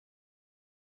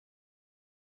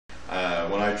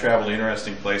when I travel to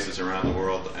interesting places around the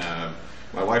world,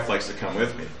 my wife likes to come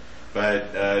with me.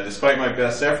 But despite my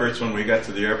best efforts, when we got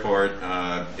to the airport,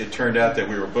 it turned out that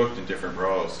we were booked in different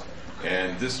rows,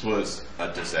 and this was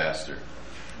a disaster.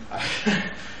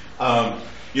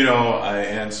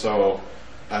 And so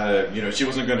she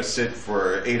wasn't going to sit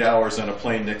for 8 hours on a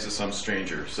plane next to some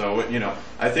stranger. So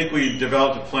I think we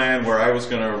developed a plan where I was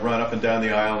going to run up and down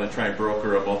the aisle and try and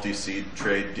broker a multi-seat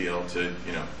trade deal to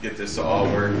get this to all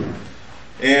work.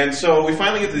 And so we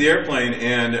finally get to the airplane,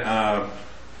 and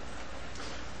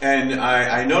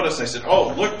I noticed, I said,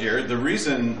 oh, look, dear, the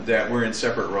reason that we're in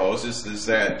separate rows is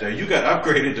that you got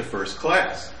upgraded to first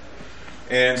class.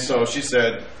 And so she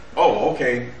said, oh,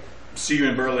 okay, see you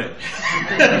in Berlin.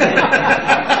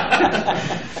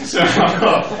 So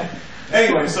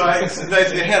anyway, so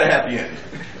it had a happy ending.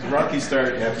 Rocky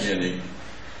start, happy ending.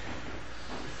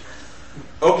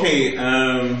 Okay,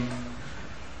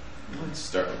 let's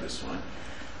start with this one.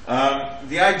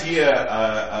 The idea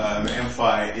of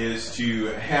M-PHY is to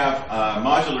have a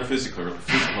modular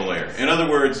physical layer. In other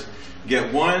words,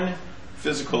 get one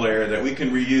physical layer that we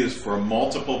can reuse for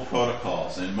multiple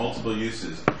protocols and multiple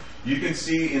uses. You can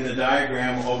see in the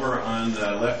diagram over on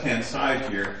the left-hand side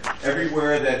here,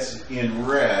 everywhere that's in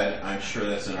red, I'm sure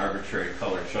that's an arbitrary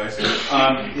color choice,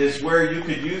 is where you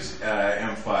could use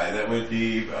M-PHY. That would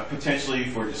be potentially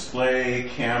for display,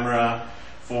 camera,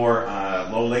 for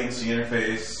low latency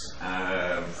interface,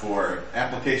 for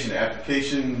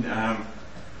application-to-application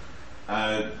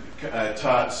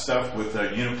stuff with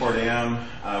Uniport M.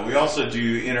 We also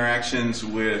do interactions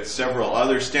with several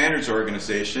other standards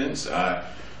organizations.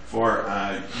 For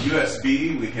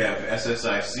USB, we have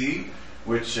SSIC,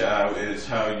 which is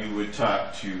how you would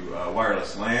talk to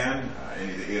wireless LAN,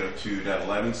 any of the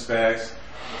 802.11 specs.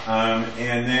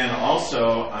 And then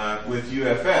also with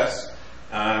UFS,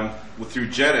 through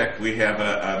JEDEC, we have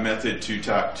a method to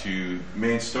talk to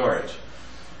main storage.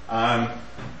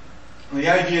 The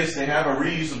idea is to have a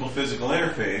reusable physical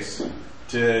interface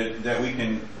that we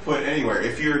can put anywhere.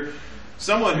 If you're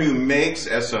someone who makes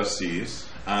SoCs,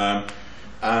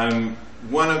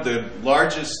 one of the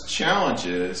largest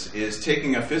challenges is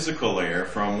taking a physical layer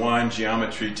from one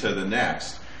geometry to the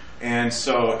next. And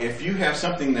so if you have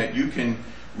something that you can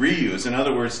reuse, in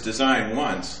other words, design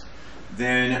once,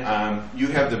 then you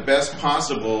have the best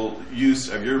possible use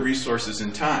of your resources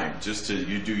and time.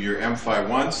 You do your M-PHY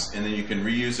once, and then you can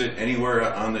reuse it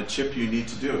anywhere on the chip you need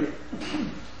to do it.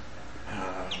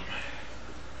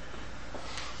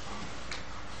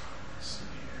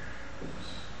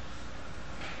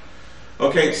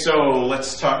 Okay, so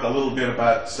let's talk a little bit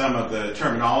about some of the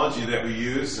terminology that we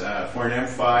use for an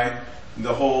M-PHY.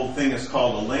 The whole thing is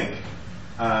called a link.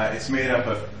 It's made up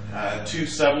of two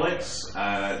sublinks.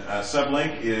 A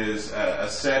sublink is a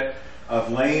set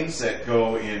of lanes that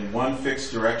go in one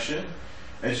fixed direction.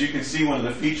 As you can see, one of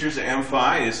the features of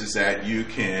M-PHY is that you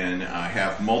can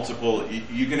have multiple,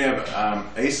 you can have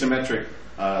asymmetric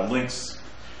links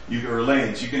or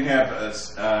lanes. You can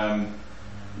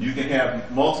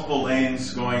have multiple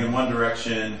lanes going in one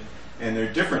direction, and there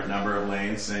are different number of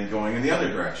lanes than going in the other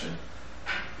direction.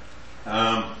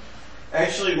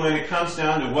 Actually, when it comes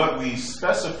down to what we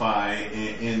specify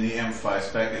in the M-PHY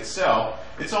spec itself,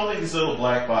 it's only these little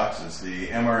black boxes, the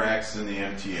MRX and the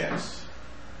MTX.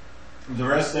 The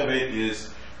rest of it is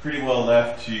pretty well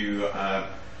left to,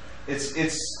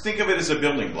 think of it as a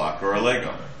building block or a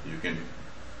Lego. You can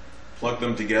plug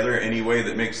them together any way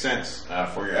that makes sense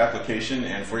for your application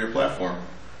and for your platform.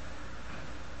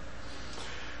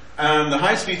 The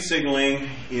high-speed signaling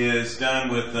is done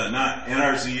with not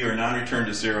NRZ or non-return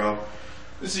to zero.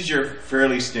 This is your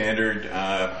fairly standard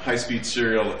high-speed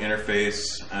serial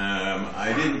interface.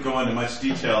 I didn't go into much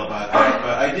detail about that,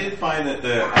 but I did find that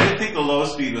I did think the low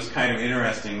speed was kind of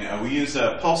interesting. We use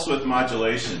pulse width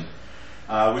modulation,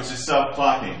 which is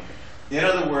self-clocking. In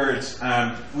other words,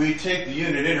 we take the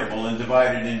unit interval and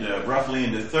divide it roughly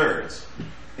into thirds.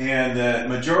 And the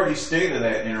majority state of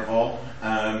that interval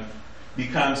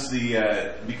becomes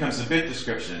the bit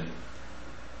description.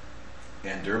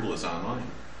 And Durable is online.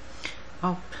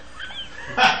 Oh.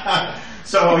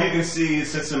 So you can see,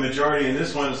 since the majority in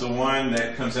this one is the 1,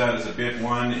 that comes out as a bit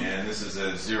 1, and this is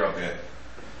a 0 bit.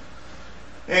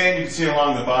 And you can see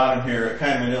along the bottom here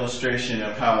kind of an illustration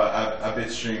of how a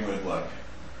bit stream would look.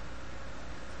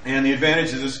 And the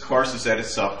advantage of this course is that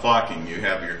it's self-clocking. You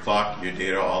have your clock and your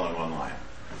data all in one line.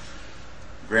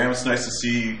 Graham, it's nice to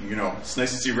see, it's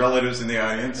nice to see relatives in the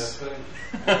audience.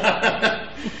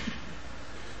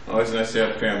 Always nice to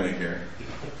have family here.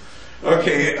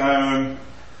 Okay,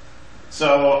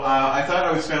 so I thought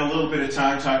I would spend a little bit of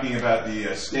time talking about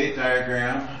the state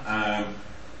diagram.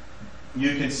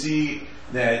 You can see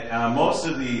that most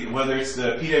of the, whether it's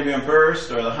the PWM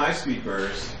burst or the high-speed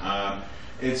burst,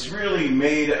 it's really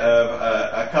made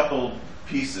of a couple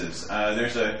pieces.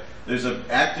 There's an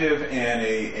active and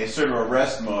a sort of a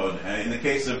rest mode. In the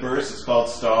case of burst, it's called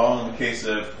stall. In the case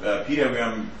of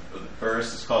PWM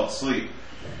burst, it's called sleep.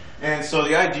 And so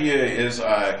the idea is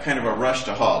kind of a rush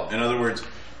to halt. In other words,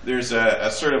 there's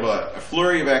a sort of a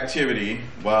flurry of activity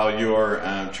while you're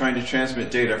trying to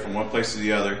transmit data from one place to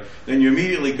the other. Then you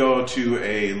immediately go to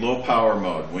a low power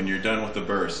mode when you're done with the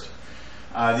burst.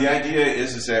 The idea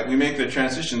is that we make the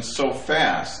transition so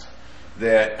fast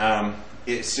that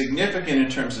it's significant in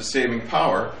terms of saving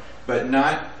power, but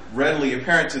not readily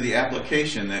apparent to the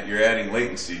application that you're adding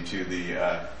latency to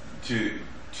the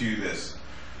to this.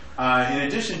 In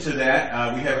addition to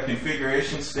that, we have a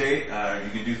configuration state.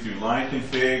 You can do through line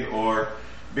config or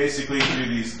basically through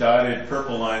these dotted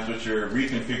purple lines, which are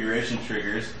reconfiguration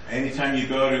triggers. Anytime you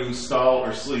go to stall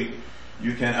or sleep,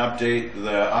 you can update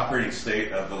the operating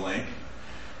state of the link.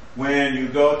 When you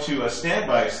go to a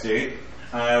standby state,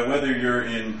 whether you're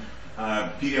in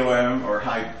PWM or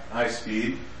high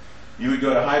speed, you would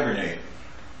go to hibernate.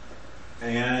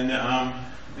 And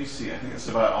let me see, I think that's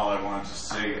about all I wanted to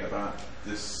say about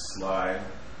this slide.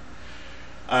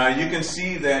 You can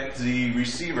see that the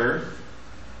receiver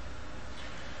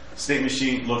state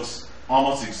machine looks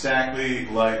almost exactly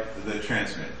like the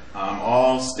transmit.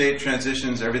 All state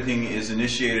transitions, everything is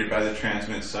initiated by the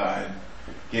transmit side,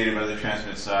 gated by the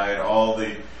transmit side. All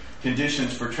the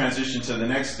conditions for transition to the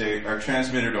next state are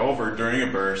transmitted over during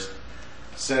a burst,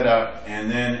 set up, and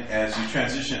then as you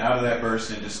transition out of that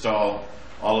burst into stall,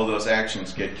 all of those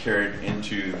actions get carried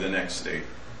into the next state.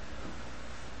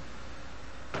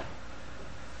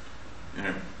 And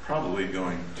I'm probably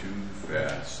going too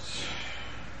fast.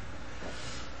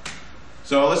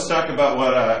 So let's talk about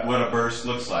what a burst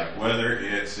looks like, whether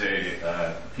it's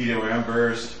a PWM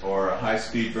burst or a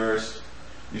high-speed burst.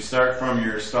 You start from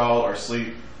your stall or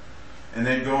sleep and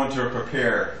then go into a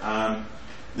prepare.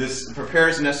 This prepare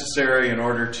is necessary in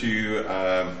order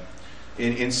to,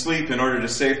 in sleep, in order to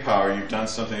save power. You've done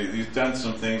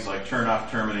some things like turn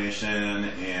off termination,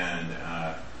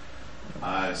 and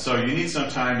so you need some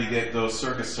time to get those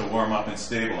circuits to warm up and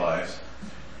stabilize.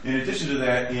 In addition to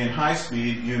that, in high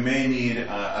speed, you may need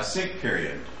a sync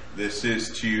period. This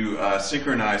is to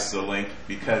synchronize the link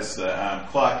because the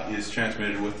clock is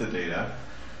transmitted with the data.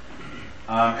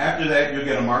 After that, you'll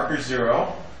get a marker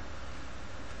 0,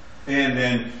 and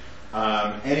then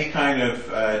any kind of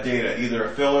data, either a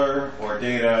filler or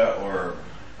data or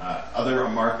other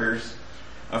markers.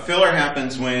 A filler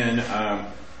happens when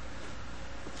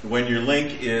your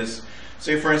link is,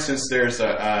 say for instance, there's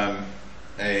a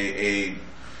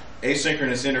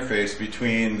asynchronous interface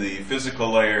between the physical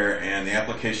layer and the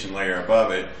application layer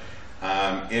above it.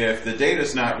 If the data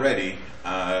is not ready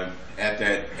at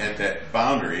that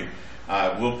boundary,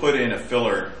 we'll put in a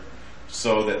filler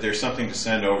so that there's something to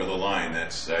send over the line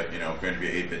that's going to be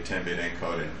 8-bit, 10-bit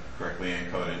encoded, correctly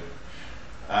encoded.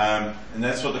 And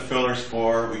that's what the filler's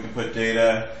for. We can put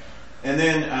data. And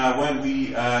then when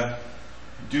we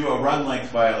do a run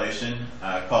length violation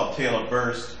called tail of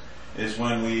burst, is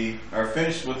when we are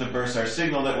finished with the burst, our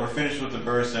signal that we're finished with the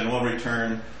burst, and we'll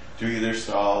return to either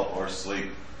stall or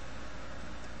sleep.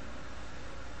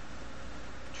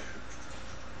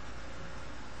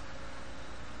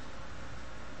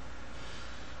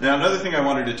 Now, another thing I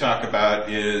wanted to talk about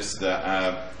is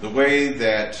the way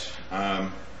that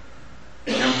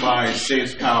M-PHY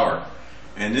saves power.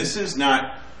 And this is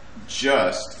not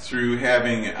just through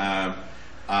having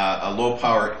a low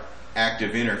power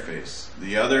active interface.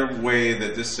 The other way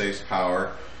that this saves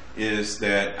power is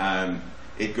that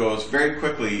it goes very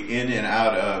quickly in and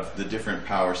out of the different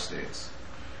power states.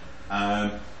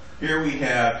 Here we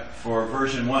have, for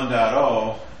version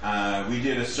 1.0, we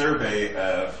did a survey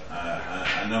of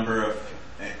a number of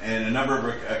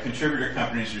contributor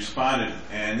companies responded,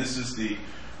 and this is the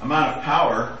amount of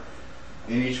power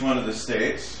in each one of the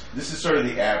states. This is sort of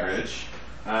the average,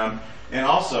 and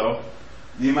also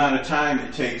the amount of time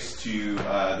it takes to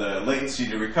the latency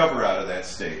to recover out of that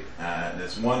state.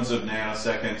 That's ones of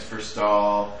nanoseconds for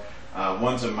stall,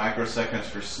 ones of microseconds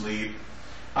for sleep.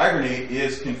 Hibernate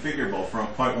is configurable from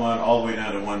 0.1 all the way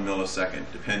down to 1 millisecond,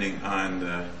 depending on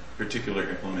the particular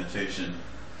implementation.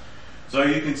 So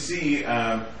you can see,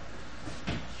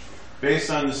 based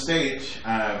on the state,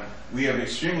 we have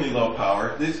extremely low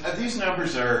power. These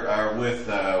numbers are with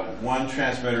one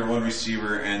transmitter, one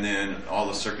receiver, and then all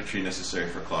the circuitry necessary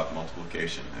for clock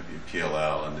multiplication. That'd be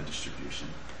PLL and the distribution.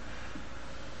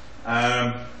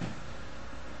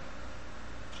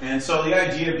 And so the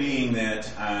idea being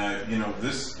that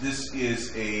this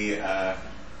is a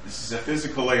This is a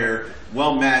physical layer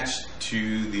well matched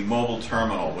to the mobile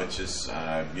terminal, which is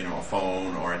you know, a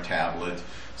phone or a tablet,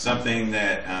 something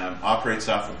that operates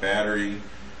off a battery,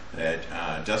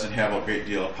 that doesn't have a great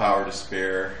deal of power to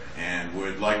spare, and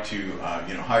would like to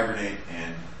you know, hibernate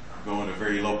and go into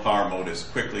very low power mode as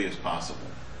quickly as possible,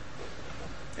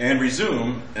 and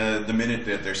resume the minute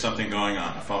that there's something going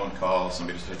on, a phone call,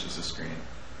 somebody touches the screen.